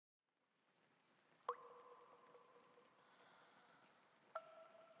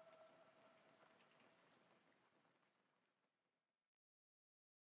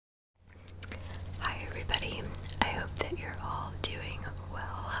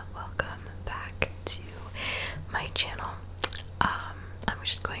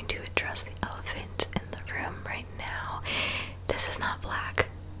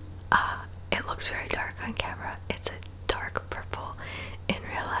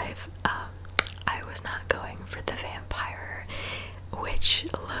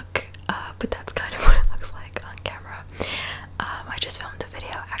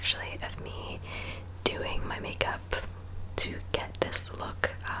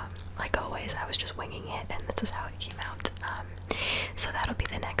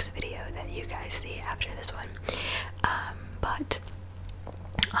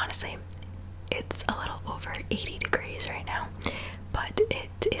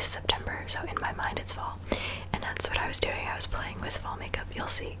mind, it's fall. And that's what I was doing. I was playing with fall makeup. You'll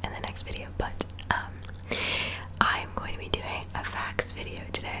see in the next video. But I'm going to be doing a facts video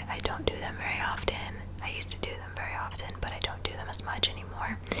today. I don't do them very often. I used to do them very often, but I don't do them as much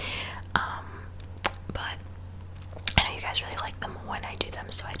anymore. But I know you guys really like them when I do them,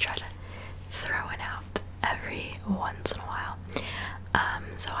 so I try to throw it out every once in a while.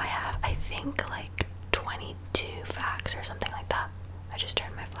 So I have, I think, like 22 facts or something like that. I just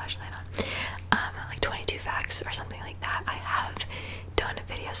turned my flashlight on. Like 22 facts or something like that. I have done a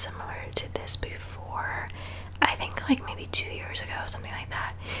video similar to this before. I think like maybe 2 years ago, something like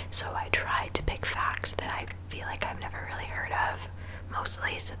that. So I tried to pick facts that I feel like I've never really heard of,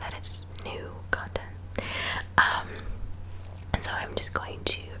 mostly so that it's new content. And so I'm just going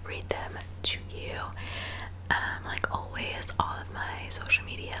to read them to you. Like always, all of my social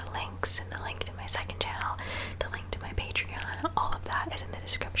media links and the link to my second channel, the link to my Patreon, all of that is in the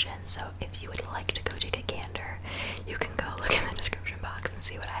description. So if you would like to go take a gander, you can go look in the description box and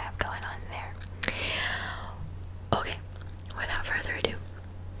see what I have going on there. Okay, without further ado,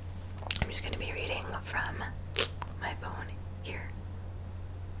 I'm just going to be reading from my phone here.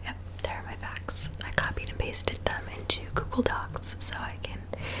 Yep, there are my facts. I copied and pasted them into Google Docs so I can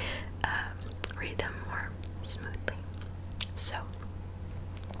read them more smoothly. So,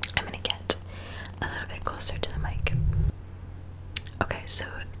 I'm going to get a little bit closer to the mic. Okay, so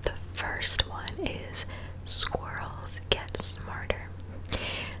the first one is squirrels get smarter.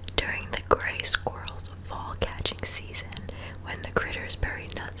 During the gray squirrel's fall catching season, when the critters bury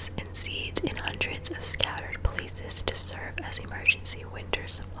nuts and seeds in hundreds of scattered places to serve as emergency winter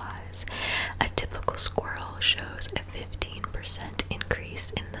supplies, a typical squirrel shows a 15%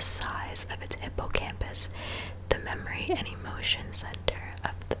 increase in the size of its hippocampus, the memory and emotion center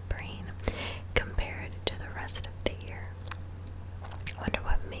of the brain, compared to the rest of the year. I wonder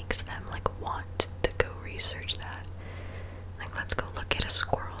what makes them like want to go research that. Like, let's go look at a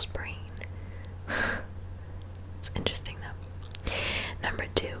squirrel's brain. It's interesting though. Number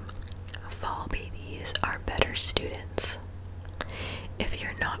 2, fall babies are better students. If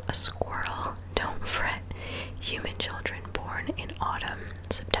you're not a squirrel, don't fret. Human children born in autumn,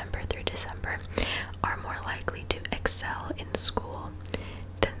 September through December, are more likely to excel in school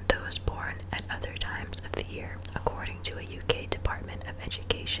than those born at other times of the year, according to a UK Department of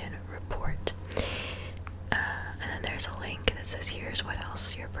Education report. And then there's a link that says, here's what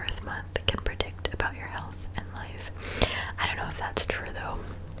else your birth month can predict about your health and life. I don't know if that's true though.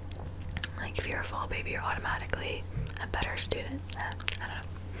 Like, if you're a fall baby, you're automatically a better student. I don't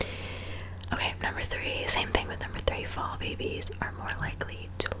know. Okay, number 3, same thing with number 3. Fall babies are more likely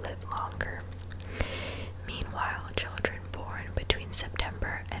to live longer. Meanwhile, children born between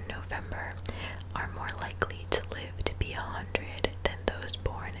September and November are more likely to live to be 100 than those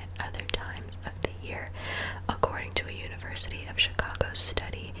born at other times of the year, according to a University of Chicago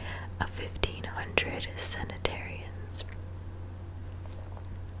study of 1,500 sanitarians.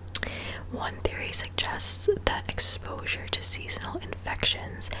 One theory suggests that exposure to seasonal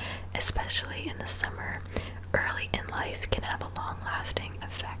infections, especially in the summer, early in life, can have a long-lasting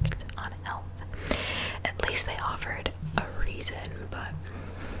effect on health. At least they offered a reason, but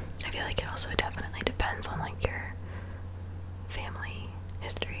I feel like it also definitely depends on like your family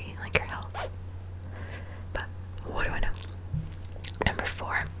history, like your health. But what do I know? Number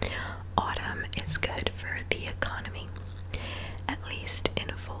 4, autumn is good for the economy. At least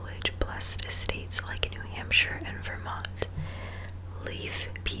in foliage-blessed states like New Hampshire and Vermont. Leaf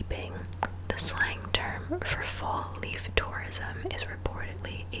peeping, the slang term for fall leaf tourism, is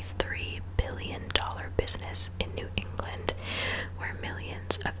reportedly a $3 billion business in New England, where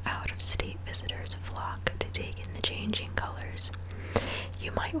millions of out-of-state visitors flock to take in the changing colors.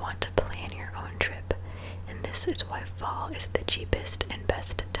 You might want to plan your own trip, and this is why fall is the cheapest and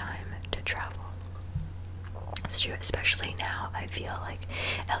best time to travel. It's true, especially now. I feel like,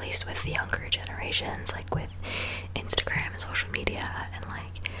 at least with the younger generations, like with Instagram and social media and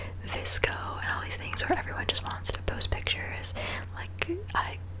like Visco and all these things where everyone just wants to post pictures. Like,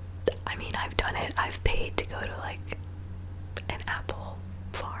 I mean, I've done it. I've paid to go to like an apple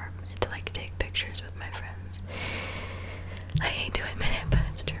farm and to like take pictures with my friends. I hate to admit it, but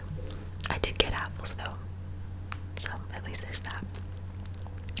it's true. I did get apples though, so at least there's that.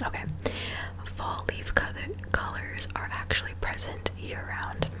 Okay, fall leaf colors are actually present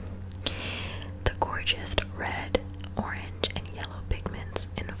year-round. The gorgeous red, orange, and yellow pigments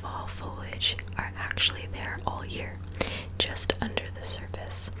in fall foliage are actually there all year, just under the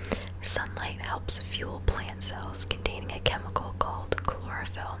surface. Sunlight helps fuel plant cells containing a chemical called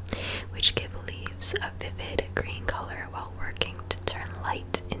chlorophyll, which give leaves a vivid green color while working to turn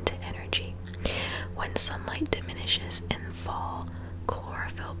light into energy. vanishes in fall,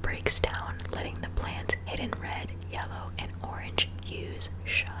 chlorophyll breaks down, letting the plant's hidden red, yellow, and orange hues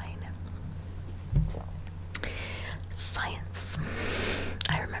shine. Science.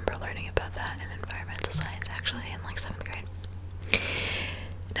 I remember learning about that in environmental science actually in like 7th grade.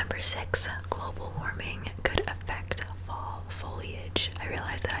 Number 6, global warming could affect fall foliage. I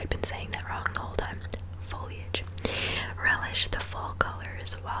realized that I'd been saying that wrong the whole time. Foliage. Relish the fall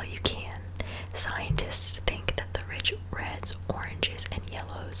colors while you can. Scientists think that the rich reds, oranges, and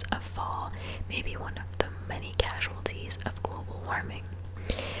yellows of fall may be one of the many casualties of global warming.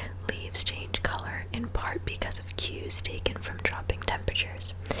 Leaves change color in part because of cues taken from dropping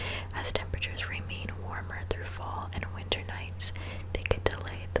temperatures. As temperatures remain warmer through fall and winter nights, they could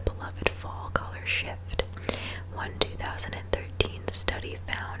delay the beloved fall color shift. One 2013 study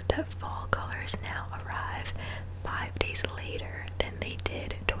found that fall colors now arrive 5 days later than they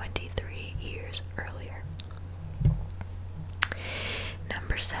did 23 years earlier.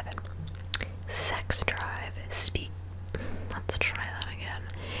 Number 7, sex drive Let's try that again.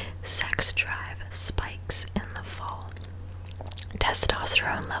 Sex drive spikes in the fall.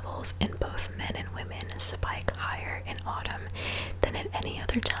 Testosterone levels in both men and women spike higher in autumn than at any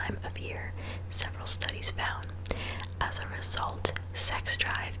other time of year, several studies found. As a result, sex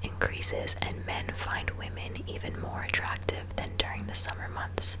drive increases and men find women even more attractive than during the summer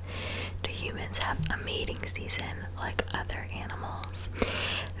months. Do humans have a mating season like other animals?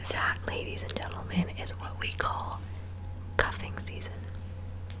 That, ladies and gentlemen, is what we call cuffing season.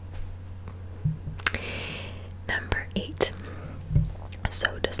 Number 8,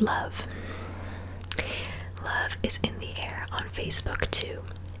 so does love. Love is in the air on Facebook too.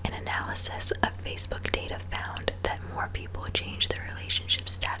 An analysis of Facebook data found that more people change their relationship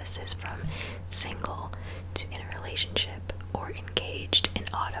statuses from single to in a relationship or engaged in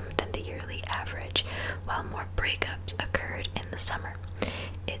autumn than the yearly average, while more breakups occurred in the summer.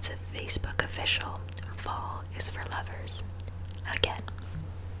 It's a Facebook official. Fall is for lovers. Again,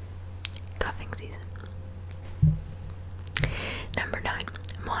 cuffing season. Number 9,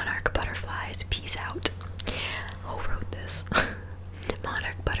 monarch butterflies peace out. Who wrote this?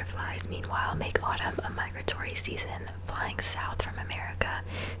 Monarch butterflies, meanwhile, make autumn a migratory season, flying south from America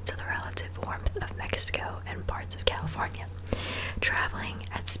to the relative warmth of Mexico and parts of California, traveling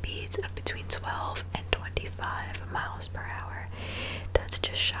at speeds of between 12 and 25 miles per hour. That's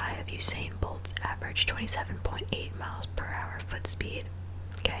just shy of Usain Bolt's average 27.8 miles per hour foot speed.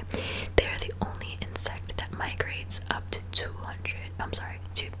 Okay, they are the only insect that migrates up to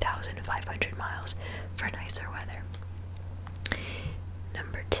 2,500 miles for nicer weather.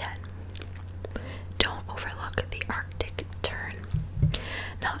 Number 10, don't overlook the Arctic tern.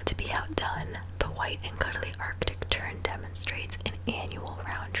 Not to be outdone, the white and cuddly Arctic tern demonstrates an annual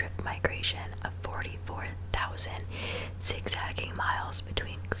round-trip migration of 44,000 zigzagging miles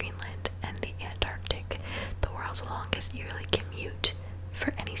between Greenland and the Antarctic, the world's longest yearly commute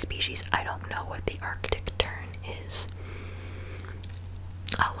for any species. I don't know what the Arctic tern is.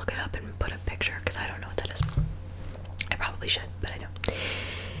 I'll look it up and put a picture because I don't know what that is. I probably should, but I don't.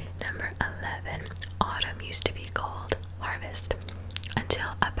 Number 11, autumn used to be called harvest. Until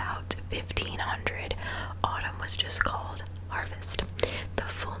about 1500, autumn was just called harvest. The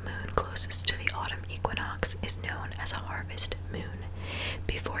full moon closest to the autumn equinox is known as a harvest moon.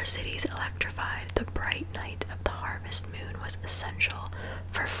 Before cities electrified, the bright night of the harvest moon was essential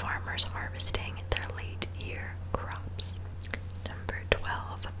for farmers harvesting their late year crops. Number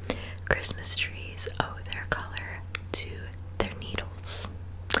 12, Christmas trees owe their color to their needles.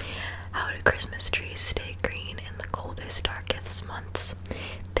 How do Christmas trees stay green in the coldest, darkest months?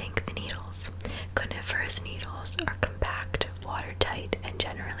 Think the needles. Coniferous needles are compact, watertight, and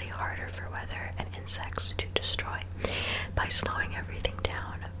generally harder for weather and insects to destroy. By slowing everything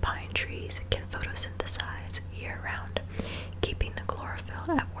down, pine trees can photosynthesize year-round, keeping the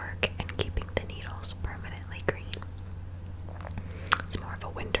chlorophyll at work and keeping the needles permanently green. It's more of a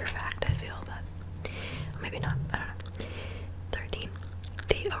winter fact, I feel, but maybe not. I don't know. 13.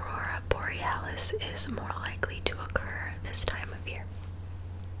 The aurora borealis is more likely to occur this time of year.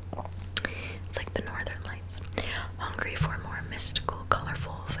 It's like the northern lights. Hungry for a more mystical,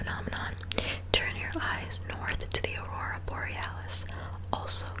 colorful phenomenon? Turn your eyes north to the aurora borealis,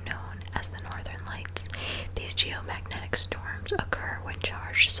 also known as the northern lights. These geomagnetic storms occur when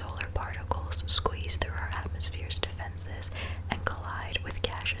charged solar particles squeeze through our atmosphere's defenses and collide with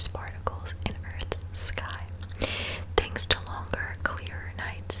gaseous particles in Earth's sky. Thanks to longer, clearer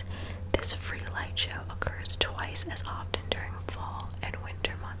nights, this free light show occurs twice as often during fall and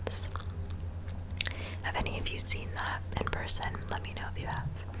winter months. Have any of you seen that in person? Let me know if you have.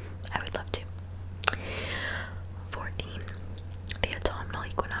 I would love to.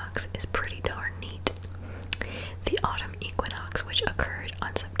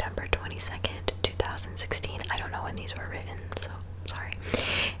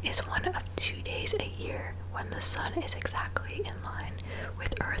 is one of 2 days a year when the sun is exactly in line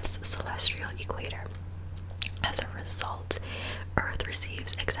with Earth's celestial equator. As a result, Earth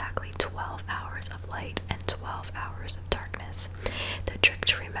receives exactly 12 hours of light and 12 hours of darkness. The trick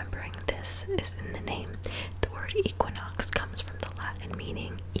to remembering this is in the name. The word equinox comes from the Latin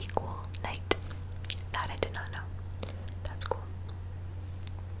meaning equal night. That I did not know. That's cool.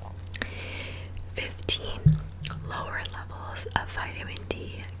 15. Lower levels of vitamin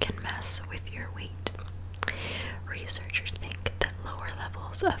D can mess with your weight. Researchers think that lower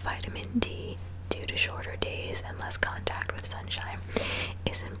levels of vitamin D, due to shorter days and less contact with sunshine,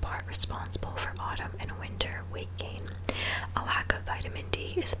 is in part responsible for autumn and winter weight gain. A lack of vitamin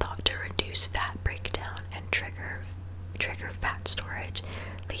D is thought to reduce fat breakdown and trigger fat storage,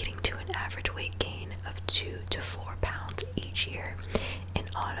 leading to an average weight gain of 2 to 4 pounds each year in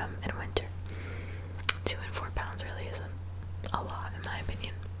autumn and winter. 2 and 4 pounds really isn't a lot in my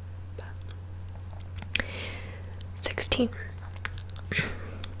opinion. But 16.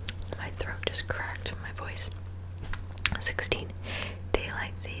 My throat just cracked, my voice. 16.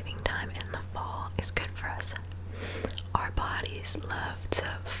 Daylight saving time in the fall is good for us. Our bodies love to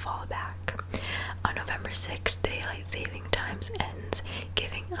fall back. On November 6th, daylight saving times ends,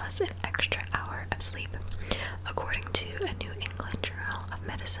 giving us an extra hour of sleep. According to a New England Journal of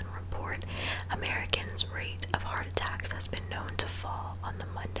Medicine report, Americans' rate of heart attacks has been known to fall on the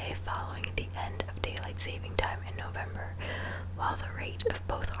Monday following the end of daylight saving time in November, while the rate of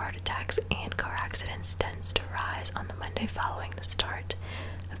both heart attacks and car accidents tends to rise on the Monday following the start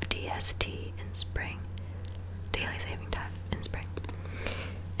of DST in spring. Daylight saving time in spring.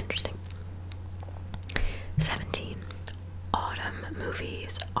 Interesting. 17. Autumn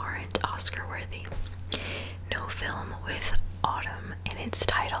movies aren't Oscar worthy. No film with autumn in its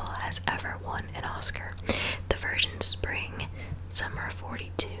title has ever won an Oscar. The version Spring, Summer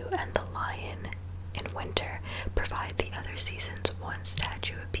 42, and The Lion in Winter provide the other seasons one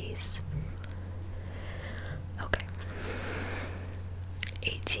statue apiece. Okay.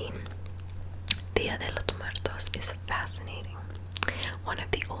 18. Dia de los Muertos is fascinating. One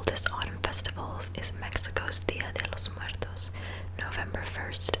of the oldest autumn festivals is Mexico's Dia de los Muertos, November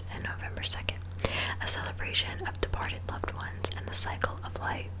 1st and November 2nd, a celebration of departed loved ones and the cycle of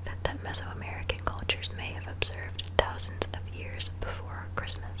life that Mesoamerican cultures may have observed thousands of years before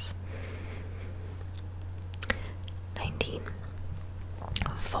Christmas. 19.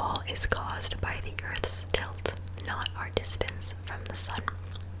 Fall is caused by the Earth's tilt, not our distance from the sun.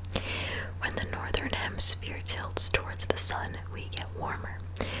 When the northern hemisphere tilts towards the sun, we get warmer.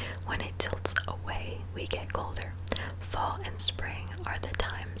 When it tilts away, we get colder. Fall and spring are the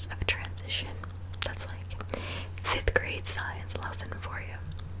times of transition. That's like 5th grade science lesson for you.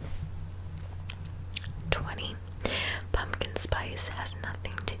 20. Pumpkin spice has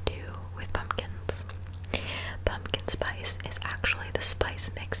nothing to do with pumpkins. Pumpkin spice is actually the spice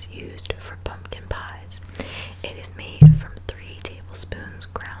mix used for pumpkin pies. It is made from 3 tablespoons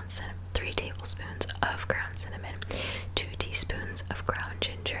of ground cinnamon, 2 teaspoons of ground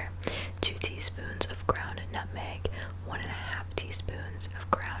ginger, 2 teaspoons of ground nutmeg, 1.5 teaspoons of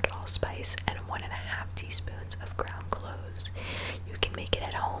ground allspice, and 1.5 teaspoons of ground cloves. You can make it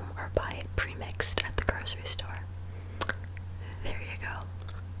at home or buy it pre-mixed at the grocery store. There you go.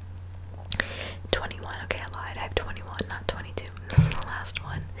 21. Okay, I lied. I have 21, not 22. This is the last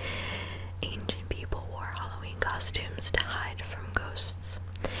one. Ancient people wore Halloween costumes to hide from ghosts.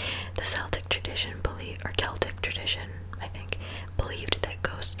 The Celtic tradition Celtic tradition, I think, believed that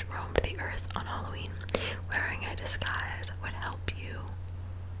ghosts roamed the earth on Halloween. Wearing a disguise would help you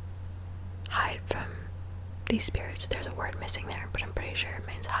hide from these spirits. There's a word missing there, but I'm pretty sure it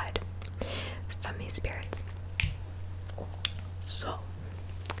means hide from these spirits. So,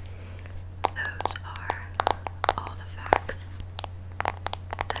 those are all the facts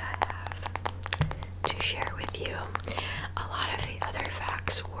that I have to share with you. A lot of the other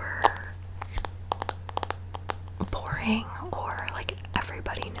facts were boring, or like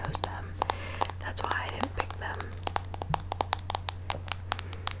everybody knows them. That's why I didn't pick them.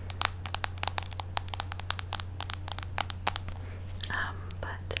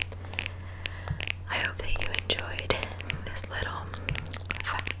 But I hope that you enjoyed this little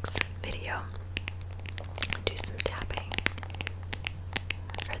facts video. Do some tapping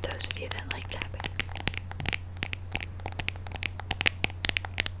for those of you that like tapping.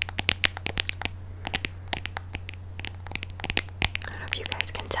 I don't know if you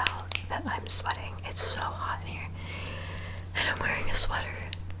guys can tell that I'm sweating. It's so hot in here. And I'm wearing a sweater.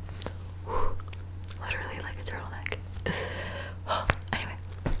 Literally like a turtleneck.